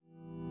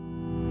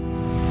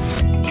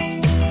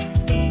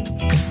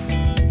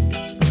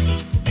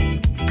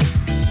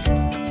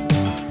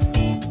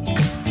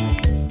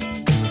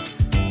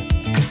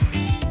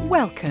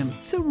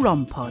to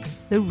ROMPod,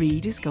 the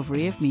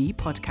Rediscovery of Me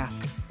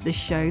podcast, the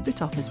show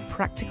that offers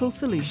practical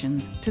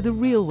solutions to the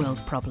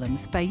real-world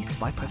problems faced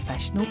by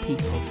professional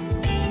people.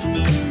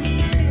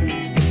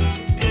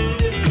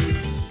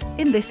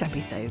 In this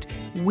episode,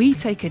 we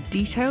take a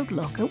detailed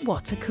look at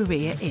what a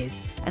career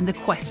is and the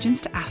questions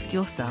to ask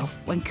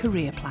yourself when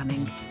career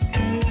planning.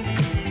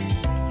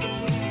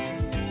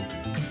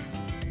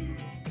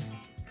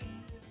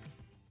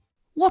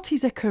 What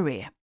is a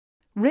career?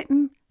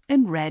 Written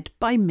and read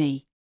by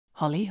me,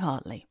 Holly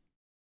Hartley.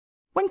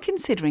 When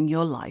considering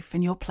your life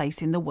and your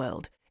place in the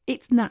world,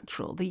 it's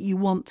natural that you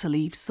want to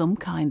leave some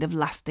kind of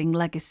lasting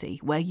legacy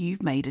where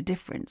you've made a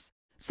difference,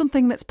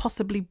 something that's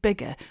possibly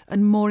bigger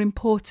and more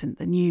important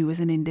than you as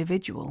an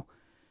individual.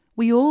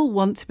 We all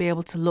want to be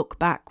able to look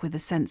back with a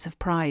sense of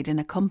pride and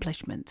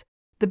accomplishment.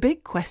 The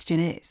big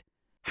question is,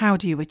 how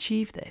do you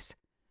achieve this?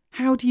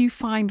 How do you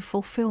find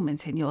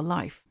fulfilment in your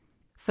life?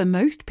 For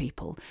most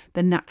people,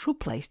 the natural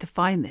place to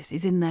find this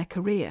is in their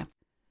career.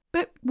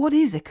 But what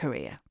is a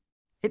career?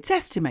 It's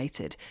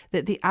estimated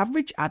that the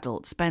average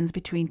adult spends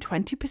between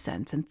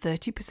 20% and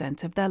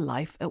 30% of their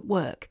life at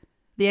work.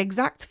 The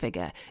exact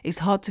figure is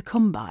hard to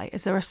come by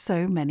as there are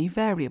so many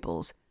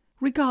variables.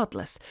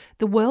 Regardless,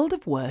 the world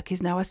of work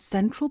is now a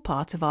central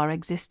part of our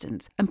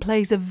existence and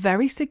plays a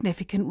very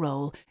significant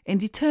role in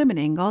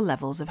determining our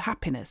levels of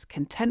happiness,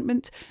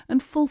 contentment,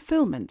 and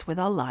fulfilment with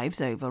our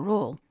lives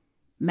overall.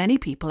 Many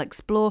people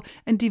explore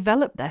and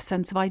develop their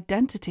sense of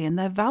identity and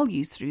their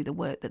values through the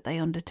work that they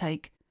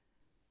undertake.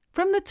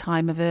 From the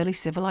time of early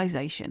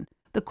civilization,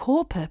 the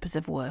core purpose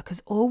of work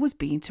has always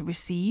been to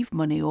receive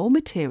money or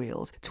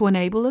materials to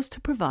enable us to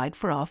provide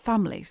for our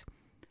families.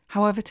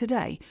 However,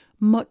 today,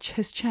 much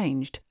has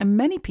changed, and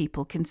many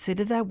people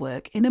consider their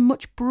work in a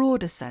much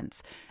broader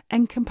sense,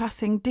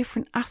 encompassing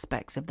different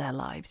aspects of their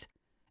lives.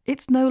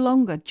 It's no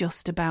longer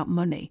just about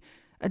money.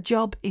 A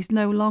job is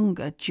no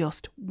longer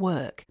just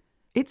work.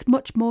 It's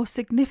much more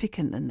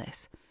significant than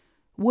this.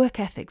 Work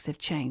ethics have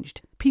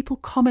changed. People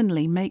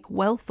commonly make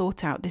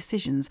well-thought-out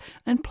decisions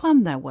and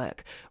plan their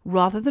work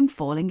rather than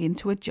falling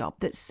into a job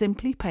that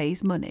simply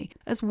pays money,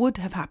 as would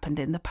have happened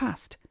in the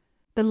past.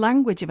 The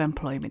language of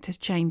employment has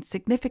changed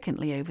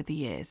significantly over the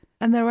years,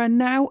 and there are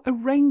now a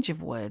range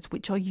of words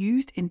which are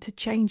used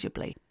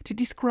interchangeably to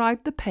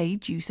describe the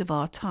paid use of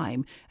our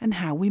time and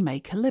how we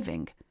make a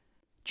living.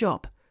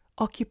 Job,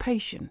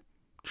 occupation,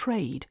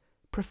 trade,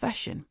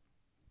 profession.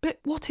 But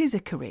what is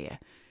a career?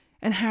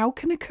 And how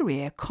can a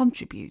career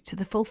contribute to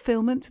the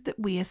fulfilment that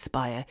we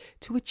aspire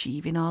to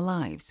achieve in our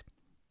lives?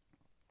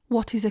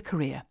 What is a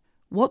career?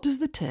 What does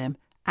the term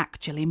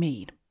actually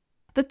mean?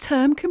 The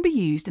term can be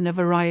used in a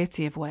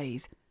variety of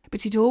ways,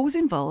 but it always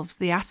involves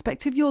the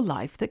aspect of your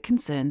life that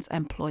concerns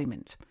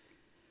employment.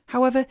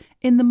 However,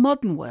 in the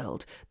modern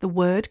world, the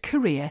word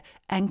career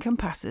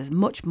encompasses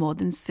much more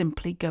than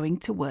simply going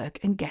to work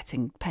and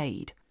getting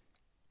paid.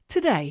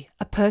 Today,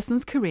 a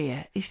person's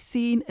career is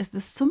seen as the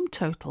sum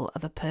total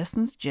of a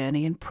person's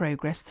journey and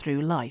progress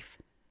through life.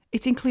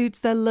 It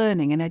includes their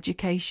learning and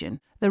education,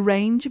 the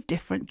range of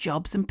different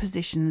jobs and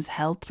positions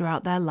held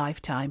throughout their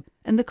lifetime,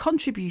 and the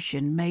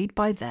contribution made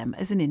by them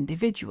as an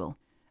individual.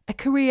 A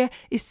career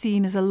is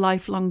seen as a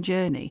lifelong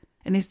journey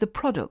and is the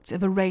product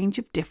of a range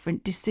of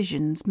different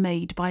decisions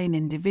made by an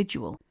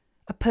individual.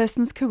 A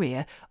person's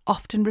career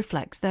often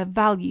reflects their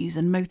values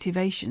and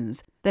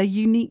motivations, their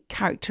unique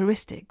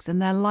characteristics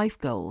and their life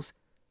goals.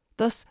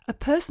 Thus, a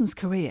person's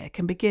career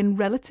can begin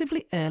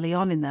relatively early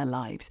on in their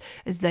lives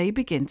as they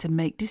begin to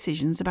make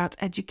decisions about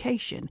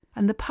education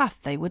and the path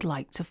they would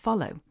like to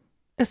follow.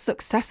 A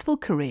successful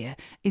career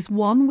is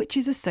one which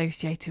is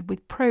associated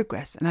with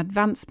progress and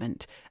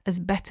advancement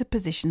as better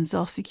positions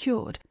are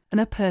secured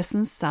and a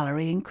person's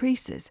salary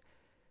increases.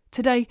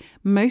 Today,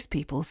 most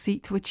people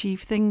seek to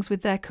achieve things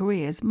with their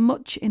careers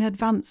much in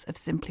advance of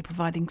simply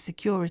providing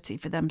security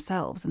for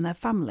themselves and their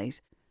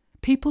families.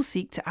 People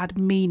seek to add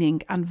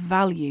meaning and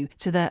value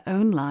to their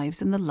own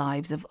lives and the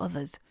lives of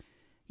others.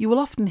 You will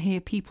often hear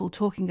people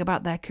talking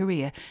about their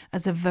career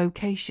as a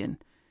vocation.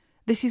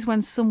 This is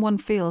when someone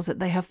feels that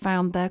they have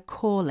found their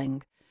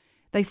calling.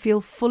 They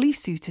feel fully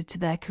suited to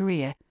their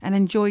career and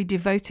enjoy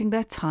devoting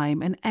their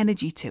time and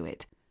energy to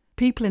it.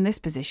 People in this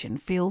position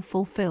feel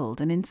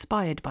fulfilled and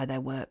inspired by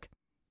their work.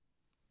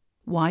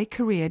 Why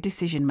career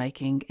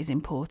decision-making is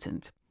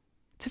important.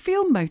 To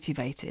feel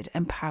motivated,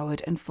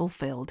 empowered and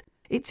fulfilled,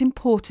 it's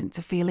important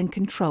to feel in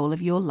control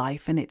of your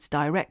life and its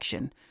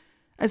direction.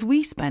 As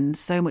we spend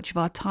so much of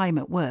our time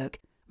at work,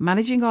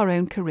 managing our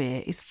own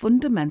career is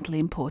fundamentally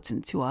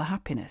important to our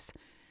happiness.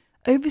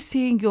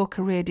 Overseeing your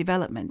career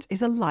development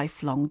is a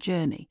lifelong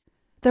journey.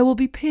 There will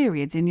be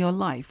periods in your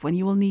life when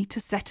you will need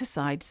to set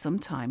aside some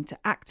time to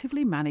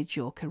actively manage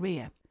your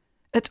career.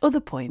 At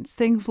other points,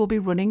 things will be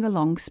running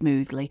along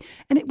smoothly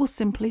and it will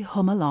simply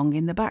hum along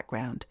in the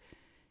background.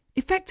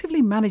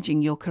 Effectively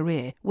managing your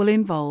career will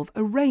involve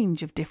a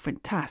range of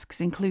different tasks,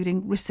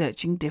 including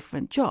researching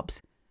different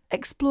jobs,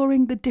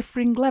 exploring the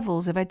differing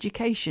levels of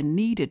education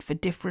needed for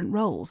different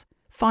roles,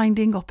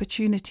 finding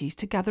opportunities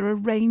to gather a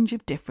range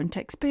of different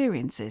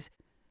experiences,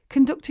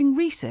 conducting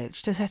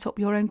research to set up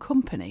your own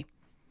company.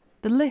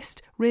 The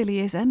list really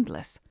is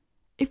endless.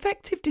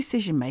 Effective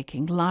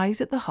decision-making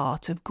lies at the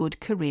heart of good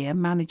career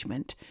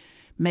management.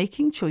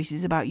 Making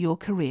choices about your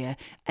career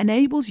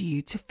enables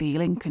you to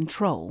feel in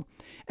control,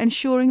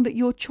 ensuring that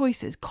your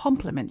choices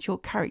complement your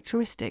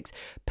characteristics,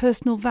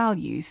 personal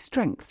values,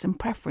 strengths and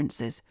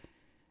preferences.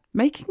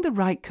 Making the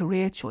right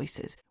career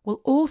choices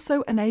will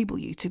also enable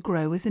you to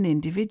grow as an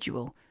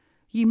individual.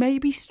 You may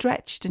be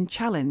stretched and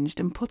challenged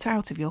and put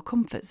out of your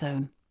comfort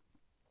zone.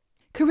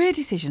 Career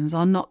decisions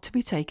are not to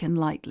be taken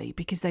lightly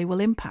because they will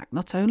impact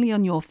not only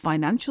on your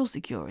financial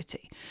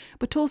security,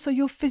 but also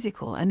your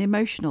physical and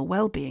emotional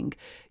well-being,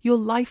 your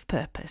life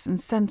purpose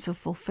and sense of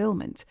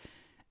fulfilment.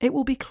 It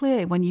will be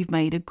clear when you've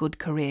made a good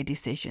career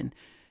decision,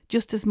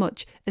 just as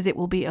much as it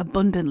will be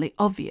abundantly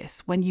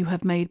obvious when you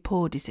have made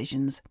poor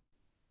decisions.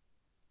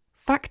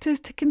 Factors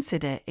to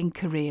consider in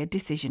career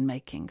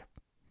decision-making.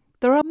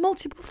 There are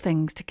multiple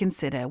things to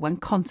consider when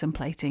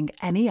contemplating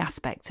any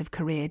aspect of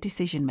career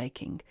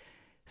decision-making.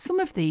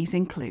 Some of these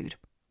include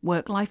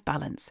work-life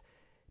balance.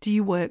 Do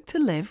you work to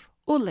live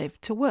or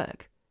live to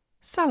work?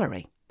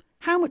 Salary.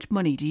 How much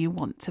money do you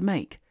want to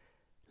make?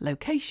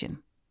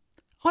 Location.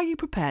 Are you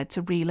prepared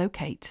to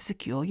relocate to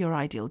secure your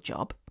ideal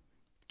job?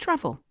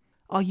 Travel.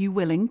 Are you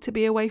willing to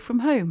be away from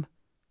home?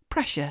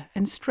 Pressure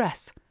and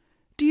stress.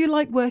 Do you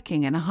like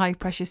working in a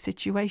high-pressure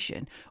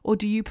situation, or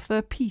do you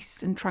prefer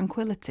peace and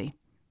tranquility?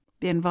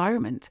 The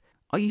environment.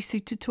 Are you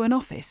suited to an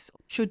office?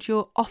 Should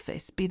your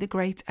office be the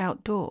great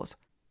outdoors?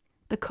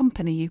 The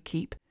company you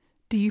keep.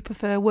 Do you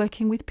prefer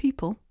working with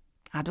people,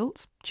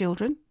 adults,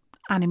 children,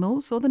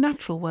 animals, or the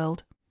natural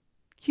world?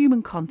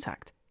 Human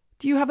contact.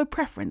 Do you have a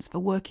preference for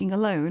working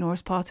alone or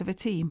as part of a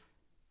team?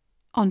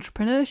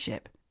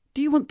 Entrepreneurship.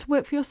 Do you want to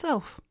work for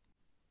yourself?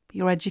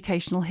 Your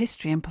educational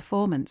history and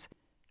performance.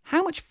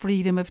 How much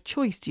freedom of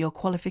choice do your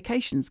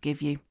qualifications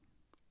give you?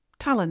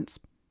 Talents.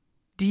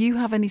 Do you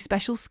have any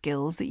special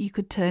skills that you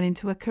could turn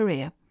into a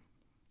career?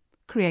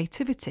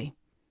 Creativity.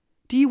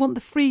 Do you want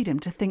the freedom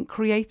to think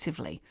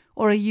creatively,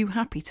 or are you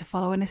happy to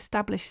follow an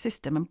established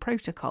system and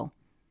protocol?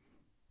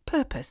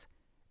 Purpose.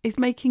 Is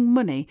making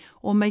money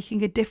or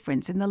making a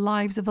difference in the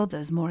lives of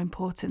others more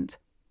important?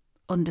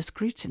 Under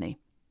scrutiny.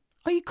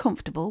 Are you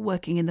comfortable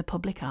working in the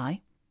public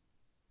eye?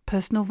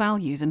 Personal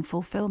values and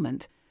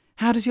fulfilment.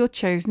 How does your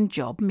chosen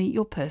job meet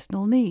your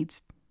personal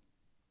needs?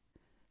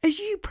 As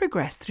you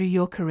progress through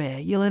your career,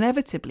 you'll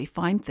inevitably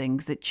find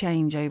things that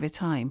change over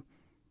time.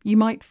 You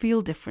might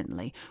feel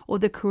differently, or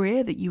the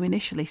career that you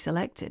initially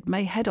selected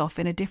may head off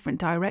in a different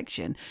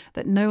direction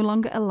that no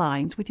longer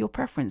aligns with your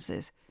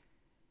preferences.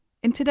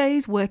 In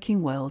today's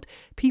working world,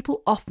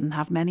 people often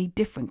have many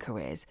different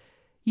careers.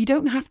 You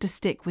don't have to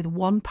stick with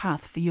one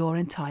path for your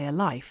entire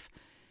life.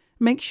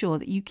 Make sure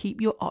that you keep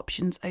your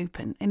options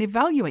open and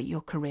evaluate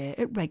your career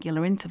at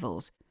regular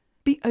intervals.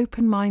 Be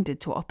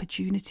open-minded to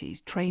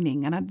opportunities,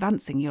 training and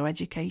advancing your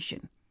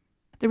education.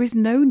 There is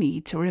no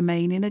need to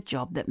remain in a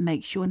job that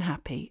makes you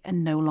unhappy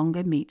and no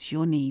longer meets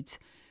your needs.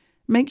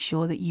 Make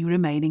sure that you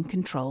remain in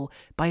control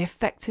by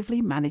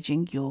effectively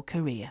managing your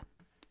career.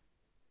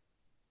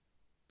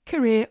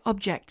 Career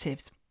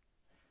objectives.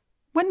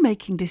 When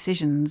making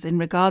decisions in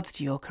regards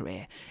to your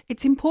career,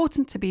 it's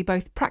important to be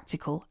both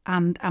practical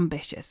and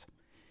ambitious.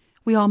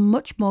 We are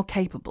much more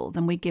capable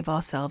than we give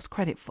ourselves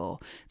credit for,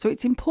 so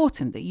it's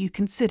important that you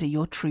consider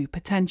your true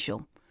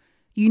potential.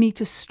 You need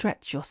to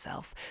stretch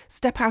yourself,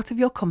 step out of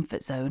your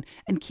comfort zone,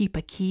 and keep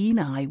a keen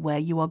eye where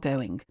you are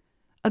going.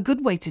 A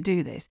good way to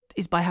do this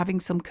is by having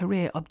some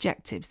career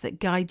objectives that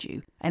guide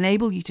you,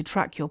 enable you to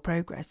track your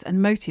progress,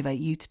 and motivate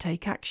you to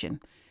take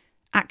action.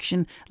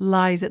 Action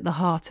lies at the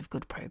heart of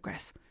good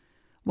progress.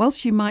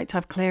 Whilst you might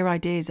have clear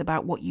ideas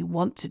about what you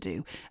want to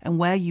do and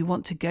where you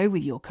want to go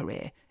with your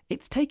career,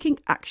 it's taking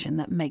action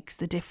that makes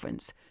the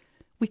difference.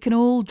 We can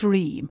all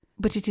dream,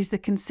 but it is the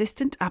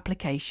consistent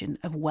application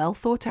of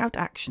well-thought-out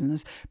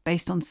actions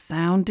based on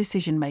sound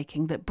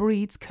decision-making that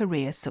breeds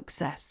career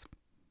success.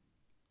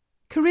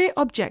 Career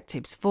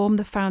objectives form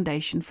the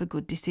foundation for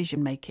good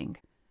decision-making.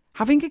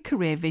 Having a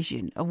career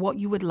vision of what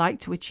you would like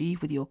to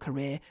achieve with your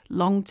career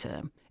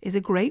long-term is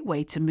a great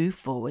way to move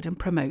forward and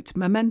promote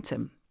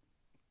momentum.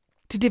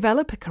 To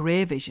develop a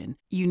career vision,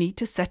 you need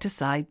to set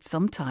aside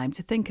some time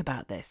to think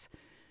about this.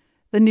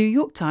 The New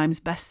York Times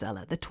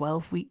bestseller, The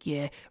 12-Week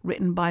Year,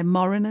 written by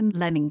Moran and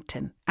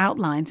Lennington,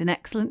 outlines an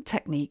excellent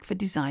technique for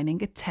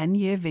designing a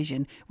 10-year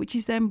vision, which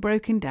is then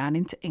broken down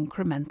into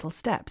incremental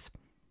steps.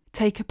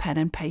 Take a pen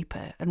and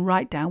paper and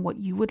write down what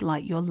you would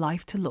like your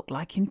life to look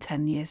like in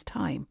 10 years'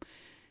 time.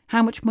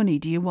 How much money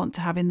do you want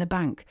to have in the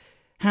bank?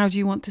 How do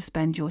you want to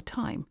spend your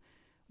time?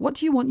 What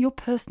do you want your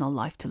personal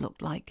life to look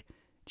like?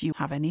 Do you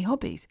have any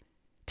hobbies?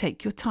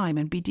 Take your time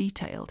and be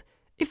detailed.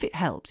 If it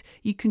helps,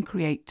 you can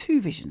create 2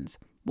 visions.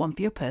 One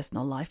for your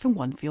personal life and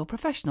one for your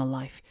professional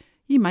life.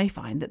 You may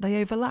find that they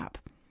overlap.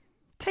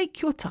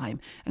 Take your time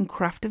and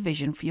craft a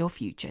vision for your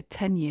future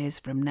 10 years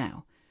from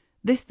now.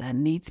 This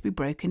then needs to be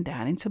broken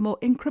down into more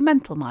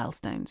incremental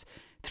milestones,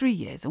 3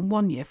 years and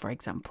 1 year, for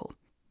example.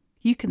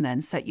 You can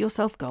then set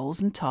yourself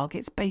goals and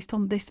targets based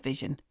on this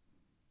vision.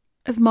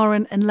 As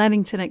Moran and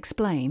Lennington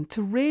explain,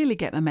 to really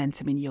get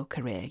momentum in your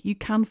career, you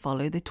can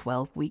follow the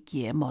 12-week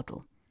year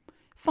model.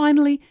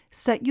 Finally,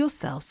 set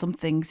yourself some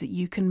things that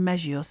you can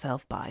measure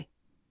yourself by.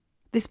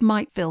 This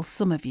might fill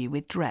some of you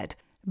with dread,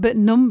 but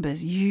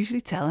numbers usually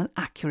tell an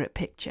accurate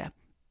picture.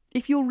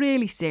 If you're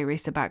really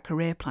serious about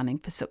career planning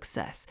for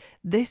success,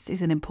 this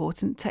is an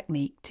important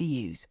technique to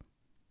use.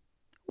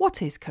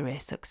 What is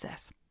career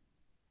success?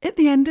 At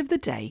the end of the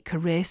day,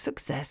 career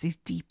success is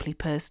deeply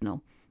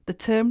personal. The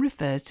term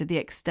refers to the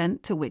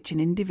extent to which an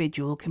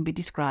individual can be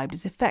described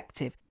as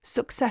effective,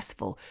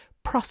 successful,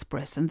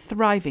 prosperous and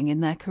thriving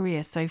in their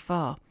career so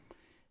far.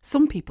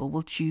 Some people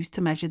will choose to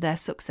measure their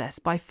success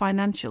by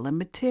financial and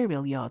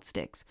material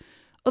yardsticks.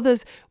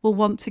 Others will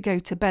want to go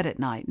to bed at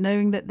night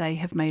knowing that they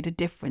have made a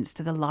difference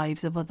to the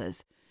lives of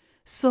others.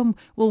 Some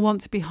will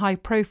want to be high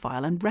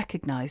profile and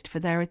recognised for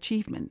their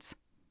achievements.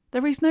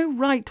 There is no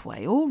right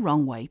way or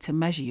wrong way to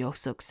measure your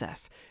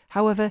success.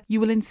 However, you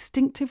will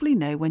instinctively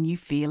know when you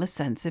feel a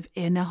sense of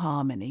inner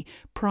harmony,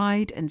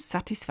 pride and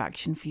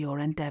satisfaction for your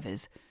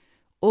endeavours.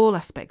 All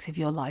aspects of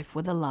your life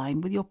will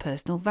align with your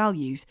personal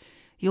values.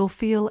 You'll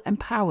feel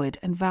empowered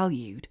and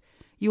valued.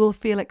 You will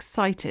feel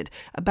excited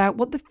about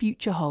what the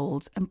future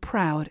holds and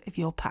proud of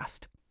your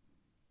past.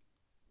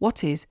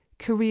 What is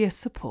career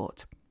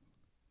support?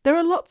 There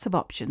are lots of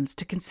options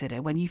to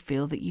consider when you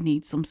feel that you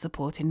need some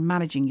support in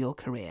managing your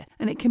career,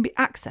 and it can be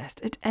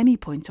accessed at any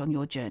point on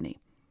your journey.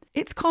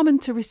 It's common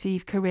to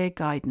receive career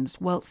guidance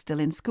whilst still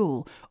in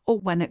school or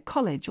when at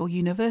college or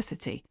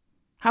university.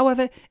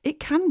 However, it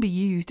can be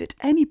used at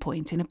any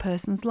point in a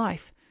person's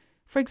life.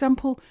 For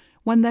example,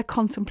 when they're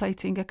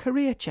contemplating a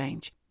career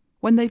change,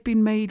 when they've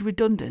been made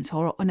redundant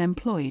or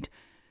unemployed,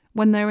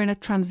 when they're in a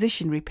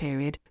transitionary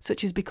period,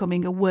 such as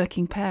becoming a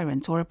working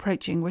parent or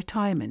approaching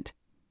retirement.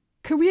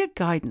 Career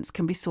guidance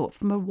can be sought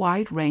from a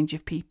wide range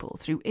of people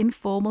through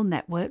informal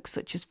networks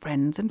such as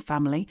friends and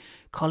family,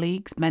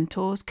 colleagues,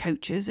 mentors,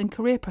 coaches and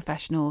career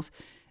professionals.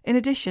 In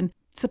addition,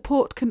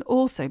 support can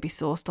also be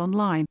sourced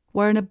online,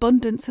 where an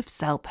abundance of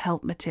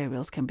self-help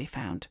materials can be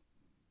found.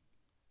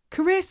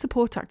 Career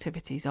support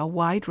activities are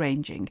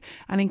wide-ranging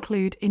and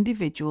include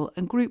individual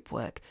and group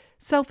work,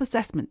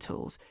 self-assessment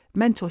tools,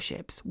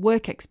 mentorships,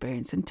 work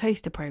experience and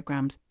taster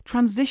programs,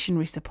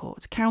 transitionary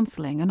support,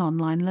 counselling and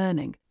online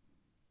learning.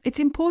 It's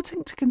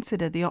important to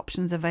consider the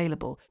options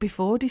available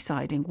before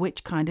deciding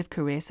which kind of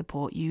career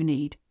support you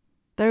need.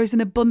 There is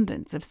an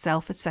abundance of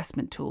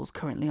self-assessment tools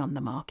currently on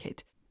the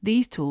market.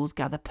 These tools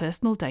gather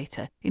personal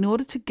data in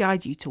order to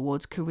guide you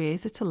towards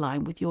careers that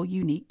align with your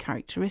unique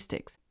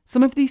characteristics.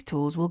 Some of these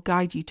tools will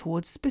guide you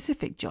towards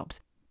specific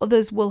jobs.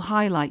 Others will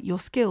highlight your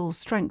skills,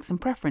 strengths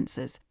and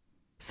preferences.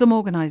 Some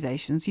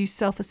organisations use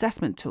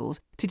self-assessment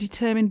tools to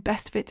determine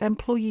best fit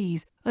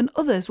employees, and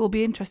others will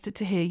be interested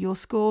to hear your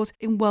scores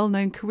in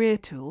well-known career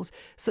tools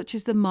such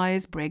as the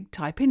Myers-Briggs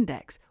Type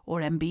Index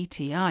or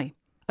MBTI.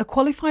 A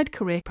qualified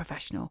career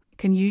professional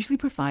can usually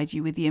provide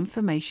you with the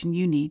information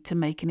you need to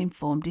make an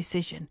informed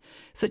decision,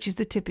 such as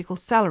the typical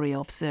salary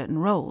of certain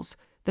roles,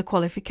 the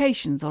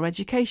qualifications or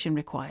education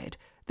required,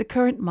 the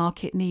current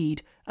market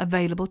need,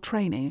 available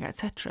training,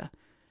 etc.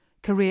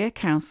 Career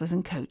counsellors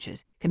and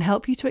coaches can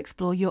help you to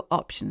explore your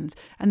options,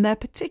 and they're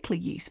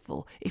particularly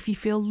useful if you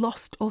feel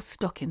lost or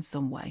stuck in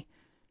some way.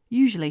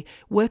 Usually,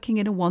 working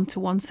in a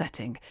one-to-one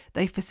setting,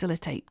 they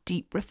facilitate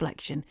deep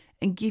reflection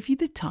and give you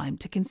the time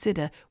to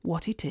consider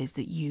what it is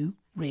that you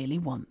really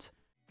want.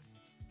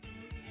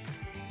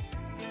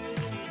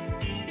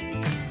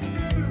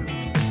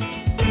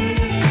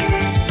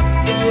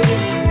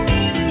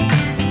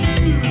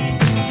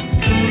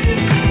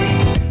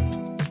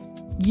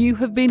 You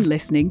have been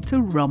listening to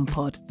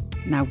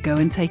ROMpod. Now go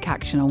and take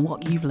action on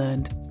what you've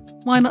learned.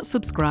 Why not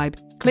subscribe,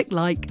 click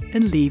like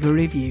and leave a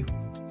review.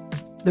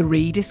 The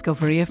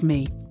rediscovery of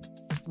me.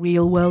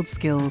 Real world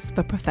skills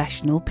for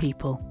professional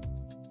people.